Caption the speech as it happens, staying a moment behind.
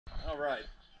All right,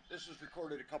 this was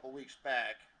recorded a couple weeks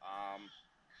back.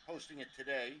 Posting it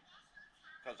today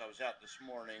because I was out this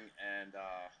morning and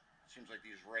it seems like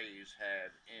these rays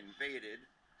have invaded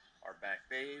our back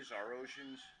bays, our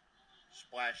oceans,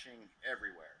 splashing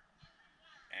everywhere.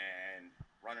 And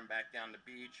running back down the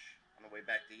beach on the way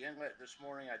back to the inlet this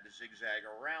morning, I had to zigzag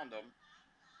around them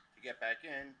to get back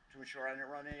in to ensure I didn't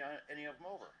run any of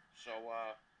them over. So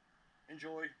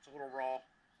enjoy. It's a little raw,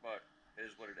 but it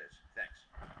is what it is. Thanks.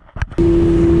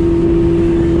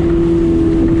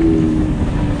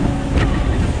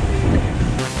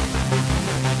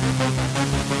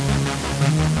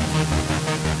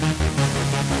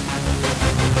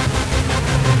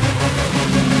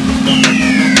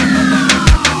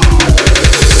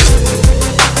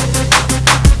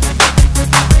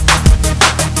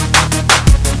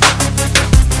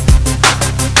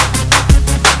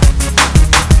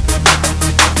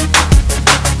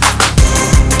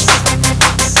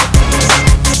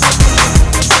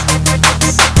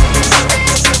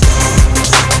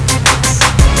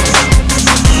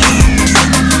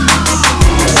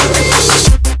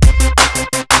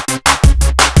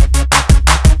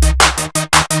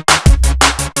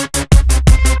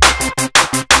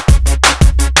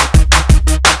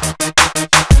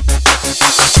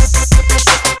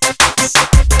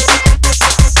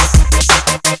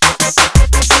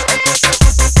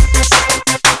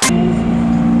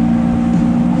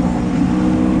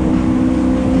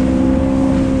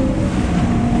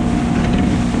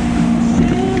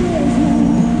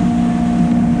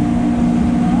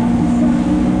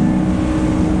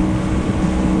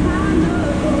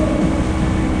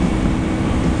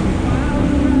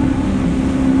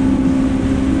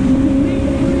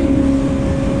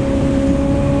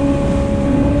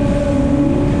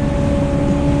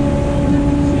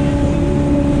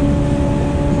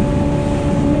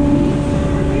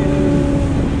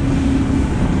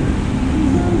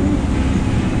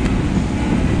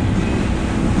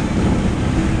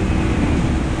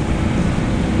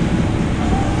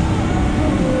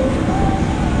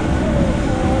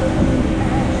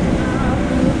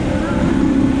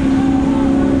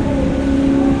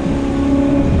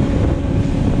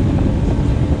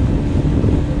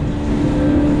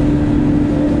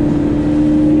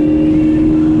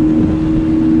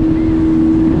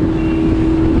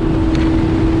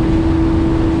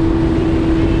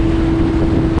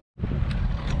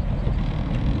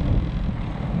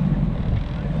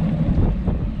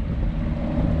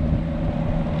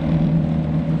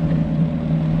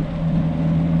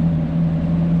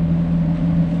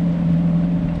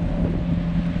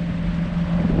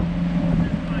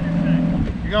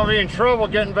 You're gonna be in trouble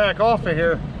getting back off of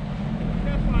here.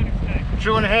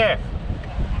 2.5.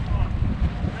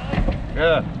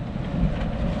 Yeah.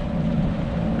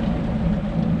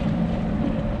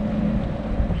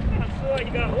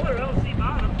 You got water, I don't see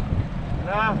bottom.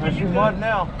 Nah, I see mud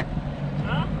now.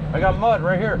 Huh? I got mud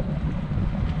right here.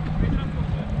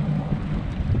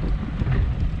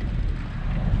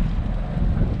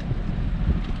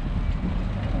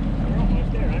 We're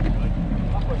almost there, actually.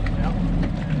 I'll push it out.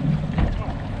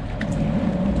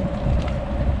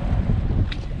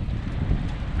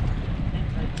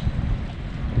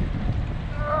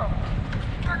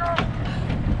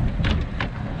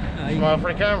 Smile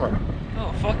for the camera.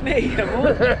 Oh, fuck me. I'm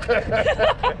on.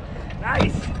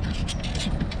 Nice.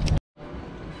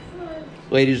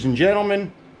 Ladies and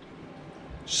gentlemen,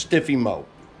 Stiffy Mo.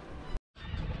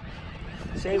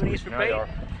 Saving these for Now bait. you are.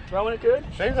 Throwing it good.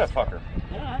 Save that fucker.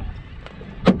 Alright.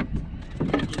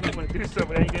 You want to do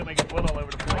something, then you gotta make it blood all over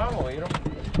the place. I will eat them.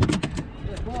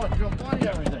 Yeah, come on, you're gonna bloody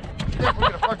everything. Stiff, we're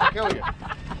gonna fucking kill you.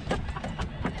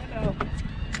 I know.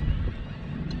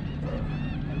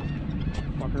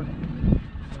 Fucker.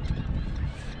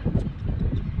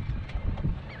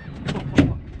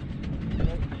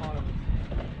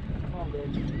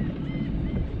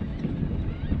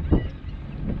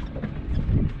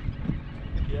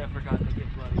 Yeah, I forgot to get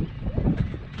bloody.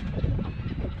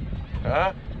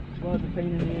 Huh? Blood's a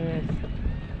pain in the ass.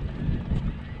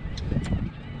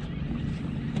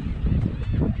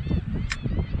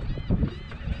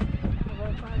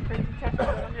 I'm trying to crazy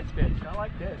texture on this bitch. I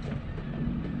like this.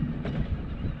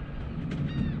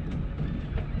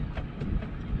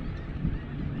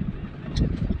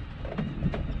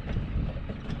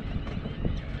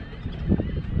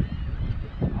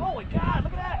 Oh my god,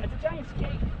 look at that! It's a giant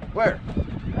skate. Where?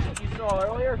 That's what you saw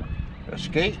earlier. A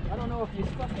skate? I don't know if you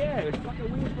stuck there. It's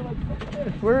fucking wings were like fucking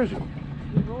this. Where is it?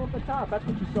 You roll up the top. That's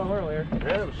what you saw earlier.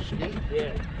 Yeah, it was a skate.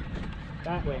 Yeah.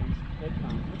 Bat wings. Big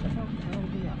time. What the hell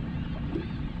is he up?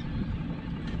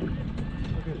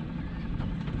 Look at it.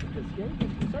 The skate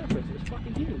is the surface. It's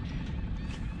fucking huge.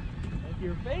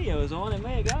 your video's on, it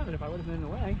may have got it if I would have been in the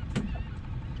way.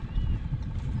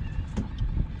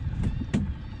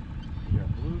 We got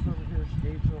blues over here,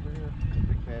 skates over here, and a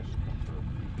big bass that comes through.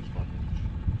 Deepest fucking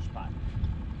spot.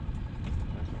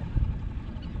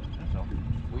 That's all.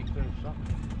 Weak fish,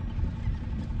 something.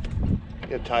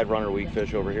 Got a tide runner weak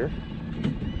fish over here.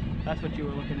 That's what you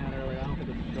were looking at earlier. I don't think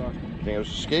it's a shark. You think it was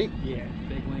a skate? Yeah,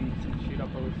 big wings and shoot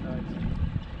up both sides.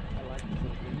 I like this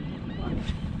little thing.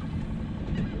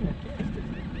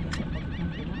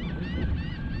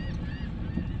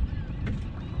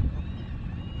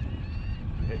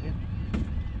 Hit you?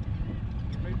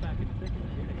 Right back in the thick of it.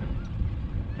 Here they come.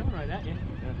 Coming right at you.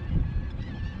 Yeah.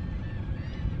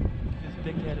 Just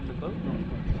stick head in the boat.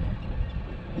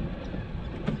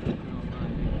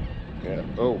 Yeah.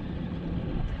 Oh.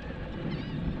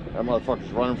 That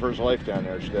motherfucker's running for his life down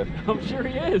there, Stiff. I'm sure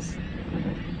he is.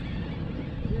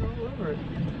 You're all over it.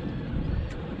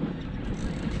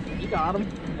 You got him.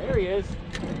 There he is.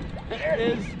 There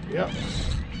it is. Yep.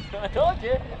 I told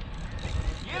you.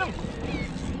 Get him.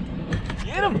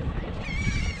 Get him.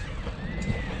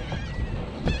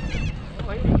 Oh,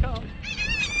 here he comes.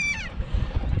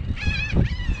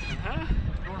 Uh-huh.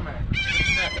 Doormat. Get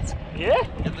the net. Yeah?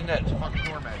 Get the net. It's a fucking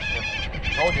doormat, Stiff.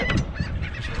 Told you.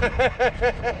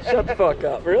 Shut the fuck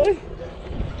up. Really?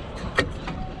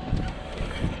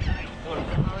 Oh,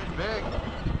 he's big.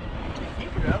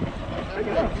 Keep it up. Pick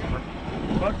it up.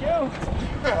 Fuck you.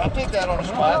 I'll take that on the Oh,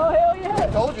 spot. hell I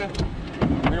yeah. told you.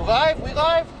 We live? We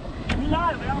live? You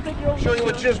lied, but I don't think you're Show you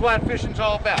what JizzWad fishing's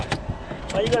all about.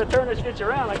 Well, you gotta turn this bitch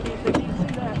around. I can't see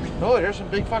that. Oh, there's some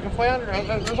big fucking flounder.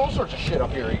 There's all sorts of shit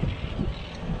up here.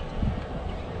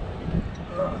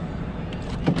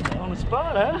 On the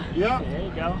spot, huh? Yeah. There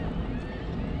you go.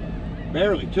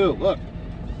 Barely, too. Look.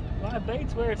 Live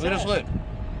bait's where it's Look at at. his lid.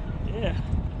 Yeah.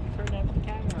 Turn that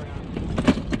camera around.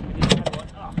 We just had one.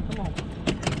 Oh, come on.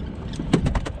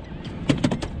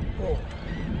 Oh.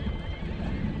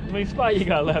 How many spot you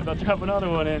got left? I'll drop another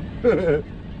one in.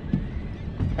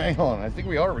 Hang on. I think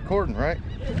we are recording, right?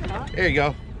 Yeah. There you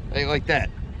go. Hey, like that.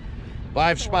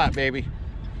 Live spot, baby.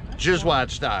 JizzWad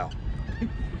style.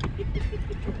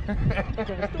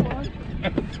 Okay, still on.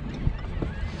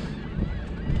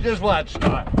 JizzWad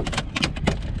style.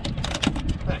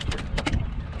 Thank you.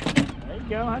 There you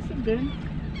go. That's some din.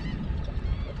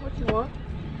 That's what you want.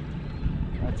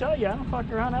 I tell you, I don't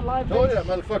fuck around that live bait. Told you that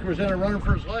motherfucker was in there running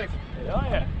for his life. Oh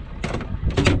yeah.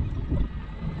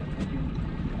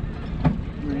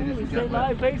 We say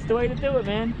live bait's the way to do it,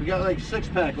 man. We got like a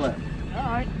 6-pack left. All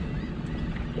right.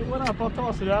 Get one up. I'll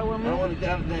toss it out. I don't want it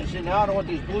down. See, now I don't want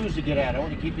these blues to get out. I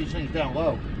want to keep these things down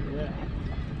low. Yeah.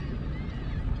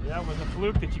 That was a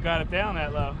fluke that you got it down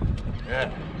that low. Yeah.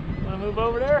 Want to move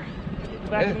over there? Get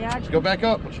back in the Let's action. go back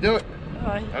up. Let's do it. All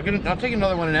right. I'll take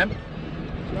another one in them.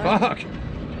 Right. Fuck.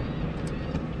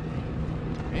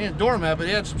 He ain't a doormat, but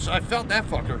he had some. I felt that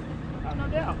fucker. Oh, no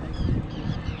doubt.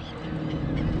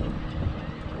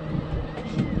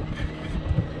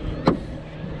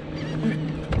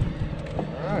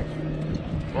 All right.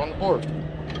 We're on the board.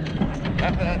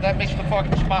 That makes the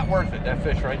fucking spot worth it. That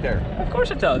fish right there. Of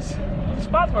course it does. The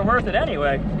spots were worth it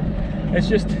anyway. It's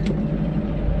just the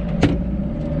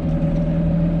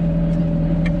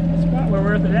spot were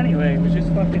worth it anyway. It was just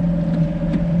fucking.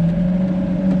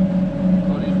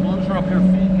 Oh, these blues are up here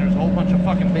feeding. There's a whole bunch of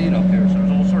fucking bait up there. So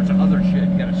there's all sorts of other shit.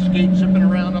 You got a skate zipping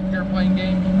around up here playing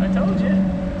games. I told you.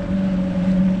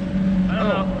 I don't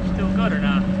know if it's still good or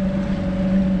not.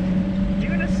 You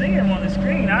can just see him on the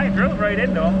screen. I drove right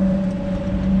into him.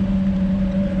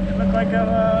 It looked like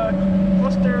a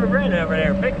cluster of red over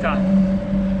there, big time.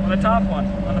 On the top one,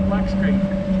 on the black screen.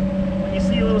 When you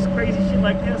see a little crazy shit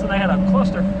like this, and I had a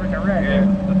cluster of freaking red. Yeah,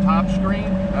 the top screen,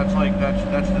 that's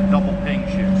the double ping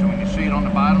shit. So when you see it on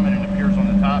the bottom and it appears on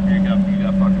the top, you got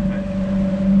fucking fish.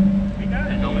 We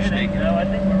got it. No mistake. No, I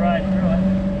think we're riding through it.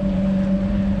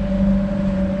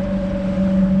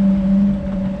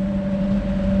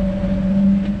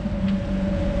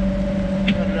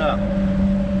 Cut it up.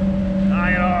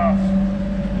 Tie it off.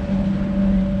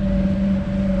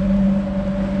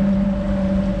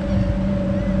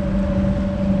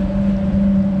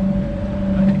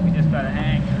 I think we just gotta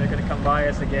hang. They're gonna come by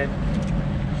us again.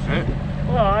 That's it.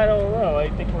 Well, I don't know. I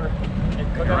think we're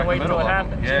gonna wait till it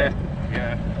happens. Yeah,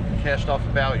 yeah. Cast off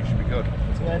the bow, you should be good.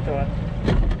 Let's go into it.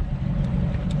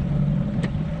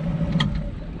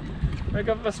 Pick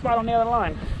up a spot on the other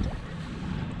line.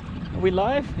 Are we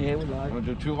live? Yeah, we're live. Want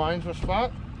to do 2 lines with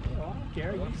spot? Well, I don't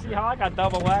care. You see how I got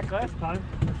double whack last time.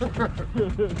 I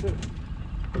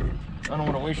don't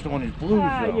want to waste one of these blues,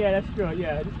 though. Yeah, that's good.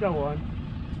 Yeah, just go on.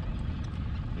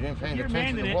 You ain't paying If you're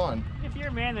attention to manning one. If you're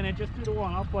manning it, just do the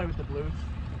one. I'll play with the blues.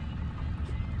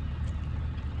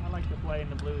 I like to play in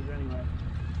the blues anyway.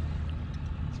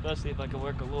 Especially if I can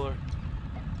work a lure.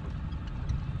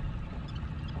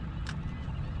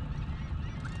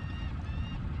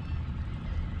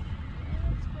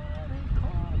 That's why they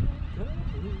call it the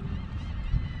blues.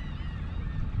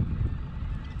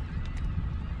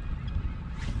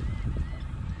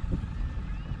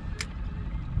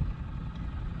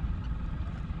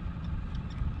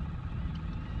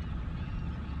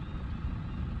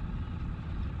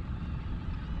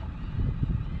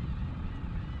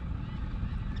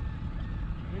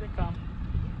 Here they come.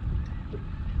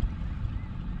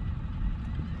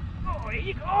 Oh, here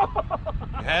you go!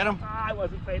 You had him? I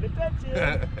wasn't paying attention.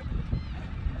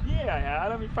 Yeah, I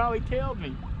had him. He probably tailed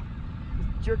me.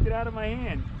 Just jerked it out of my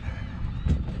hand.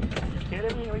 You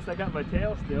kidding me? At least I got my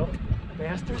tail still.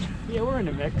 Bastard. Yeah, we're in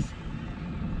the mix.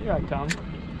 Here I come.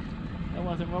 I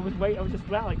was just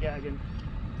lollygagging.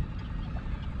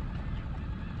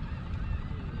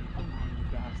 Come on, you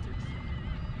bastards.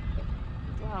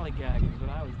 Just lollygagging is what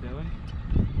I was doing.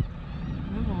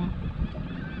 Come on.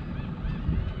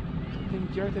 The thing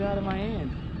jerked it out of my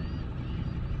hand.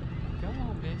 Come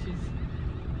on, bitches.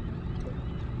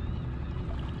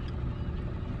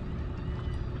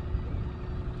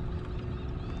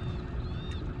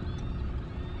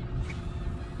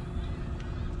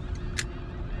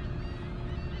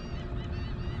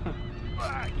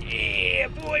 Yeah,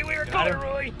 boy, we were caught,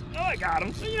 Roy. Oh, I got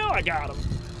him. You know I got him.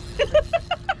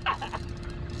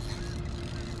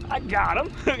 I got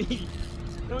him.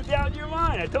 No doubt in your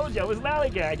mind. I told you I was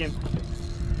lollygagging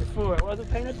before. I wasn't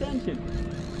paying attention.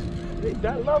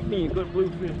 I love me a good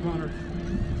bluefish runner.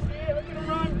 Yeah, look at him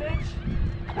run, bitch.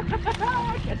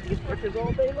 I catch these fuckers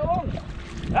all day long.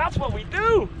 That's what we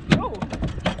do. Oh,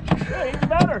 yeah, even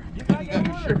better. You gotta get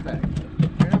your shit back.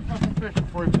 You're not fucking fishing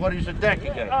before he bloodies the deck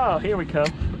again. Oh, here we come.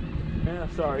 Yeah,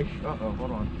 sorry. Uh-oh,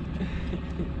 hold on.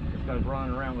 This guy's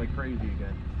running around like crazy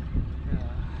again.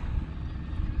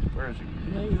 Where is he?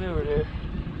 Yeah, he's over there.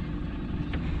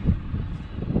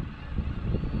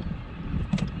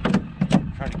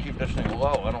 I'm trying to keep this thing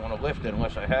low. I don't want to lift it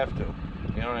unless I have to.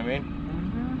 You know what I mean?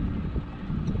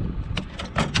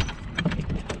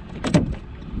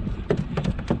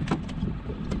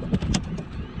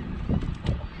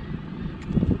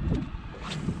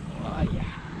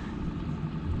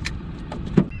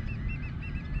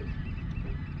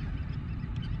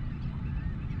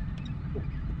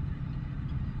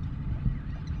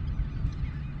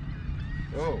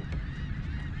 Oh.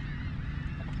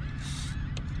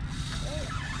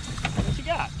 What you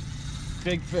got?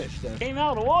 Big fish, Steph. Came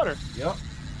out of the water. Yep.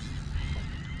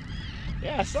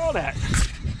 Yeah, I saw that.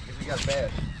 We got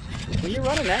bass. Well, you're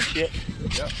running that shit.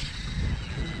 Yep.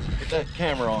 Get that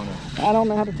camera on him. I don't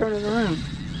know how to turn it around.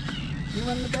 You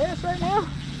running the bass right now?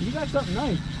 You got something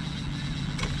nice.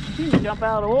 You can jump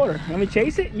out of the water. Let me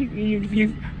chase it? You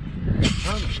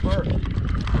Turn the spur.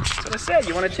 That's what I said.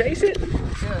 You want to chase it?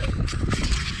 Yeah.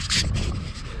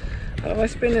 How do I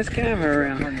spin this camera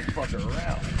around? Turn this fucker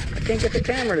around. I can't get the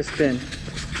camera to spin.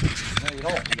 No, you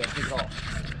don't. You gotta take it off.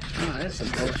 Oh, that's some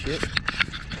bullshit.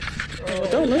 Oh,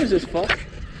 don't lose this fuck.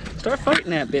 Start fighting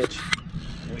that bitch.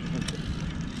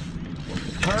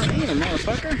 Turn me,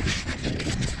 motherfucker.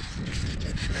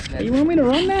 You want me to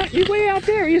run that? You're way out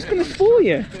there. He's gonna spool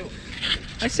you.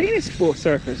 I seen it spool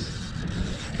surface.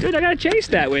 Dude, I gotta chase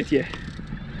that with you.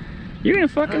 You're gonna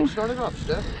fucking... Start it up,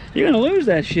 Steph. You're gonna lose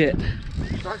that shit.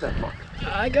 Start that fucker.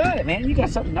 I got it, man. You got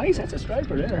something nice. That's a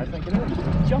striper there. I think it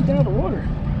is. Jumped out of the water.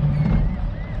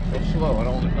 Go slow. I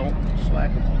don't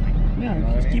slack it on me. Yeah, You know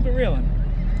what just I mean? keep it reeling.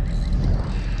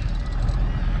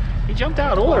 He jumped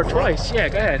out of the water twice. Yeah,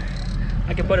 go ahead.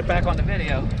 I can put it back on the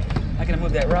video. I can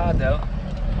move that rod though.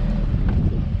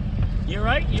 You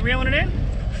right? You reeling it in?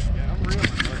 Yeah, I'm reeling.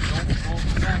 Don't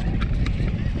slack me.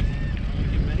 Don't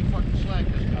give him any fucking slack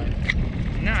this time.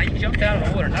 Nah, you jumped out of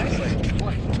the water nicely.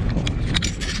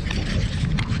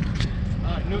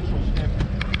 Alright, neutral, Steph.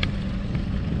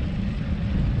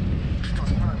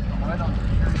 Right on the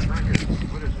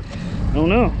What is it? I don't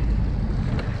know.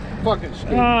 Fucking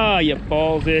Steve. Ah, you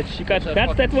balls itch. You got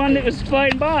that's that one that was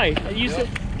flying by.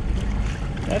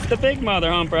 That's the big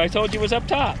mother humper I told you was up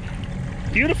top.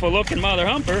 Beautiful looking mother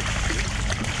humper. What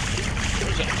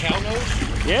is that, a cow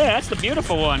nose? Yeah, that's the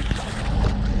beautiful one.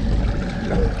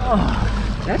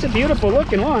 Oh, that's a beautiful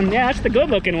looking one. Yeah, that's the good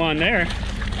looking one there.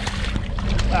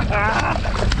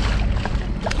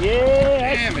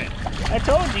 Yeah, Damn it. I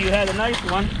told you you had a nice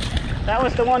one. That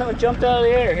was the one that jumped out of the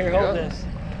air. Here, hold this.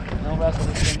 I'll wrestle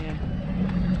this thing in.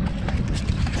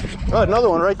 Oh, another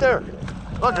one right there.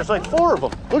 Oh, there's like 4 of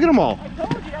them. Look at them all. I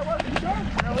told you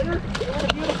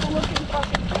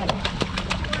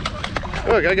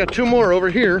Look, I got 2 more over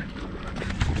here.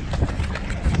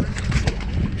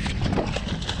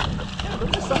 Yeah, look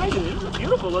at the size of it. It's a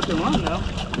beautiful looking one, though.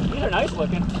 These are nice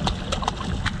looking.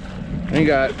 And you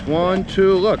got 1,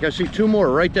 2. Look, I see 2 more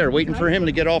right there waiting for him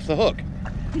to get off the hook.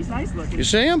 He's nice looking. You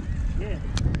see him? Yeah.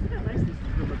 Look how nice this is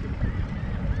looking.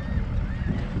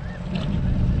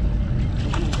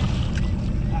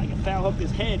 I can foul up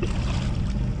his head.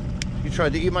 You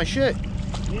tried to eat my shit.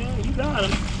 Yeah, you got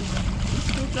him. He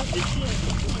scooped up the shit.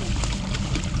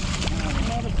 Oh,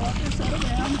 motherfucker, settle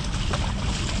down.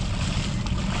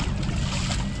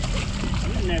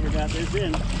 You never got this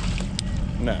in.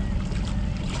 No.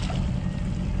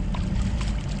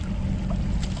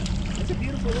 It's a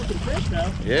beautiful looking fish,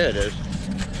 though. Yeah, it is.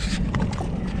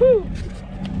 Woo!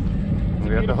 We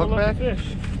got the hook back?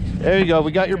 Fish. There you go.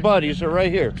 We got your buddies. They're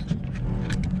right here.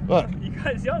 Look. You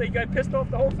guys pissed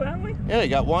off the whole family? Yeah, you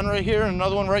got one right here and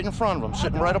another one right in front of them,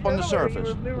 sitting right up on the surface.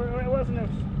 It wasn't a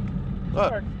Look,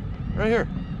 shark. right here.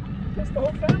 Pissed the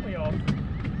whole family off.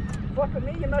 Fuck with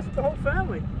me, you mess with the whole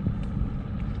family.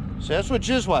 So that's what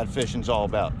JizzWad fishing's all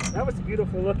about. That was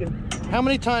beautiful looking. How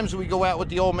many times do we go out with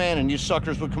the old man and you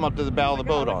suckers would come up to the bow of the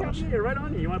boat on us? Right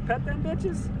on you. You want to pet them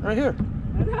bitches? Right here.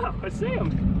 I know. I see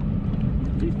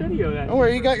them. Please video that. Don't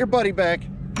worry, you got your buddy back.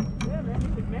 Yeah, man. He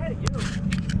was mad at you.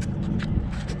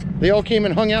 They all came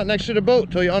and hung out next to the boat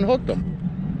until you unhooked them.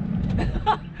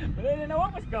 But they didn't know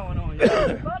what was going on. You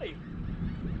know, buddy.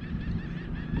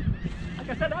 Like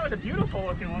I said, that was a beautiful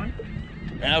looking one.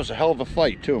 That was a hell of a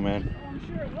fight too, man. Oh, I'm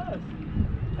sure it was.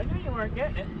 I knew you weren't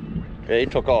getting it. Yeah, he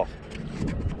took off.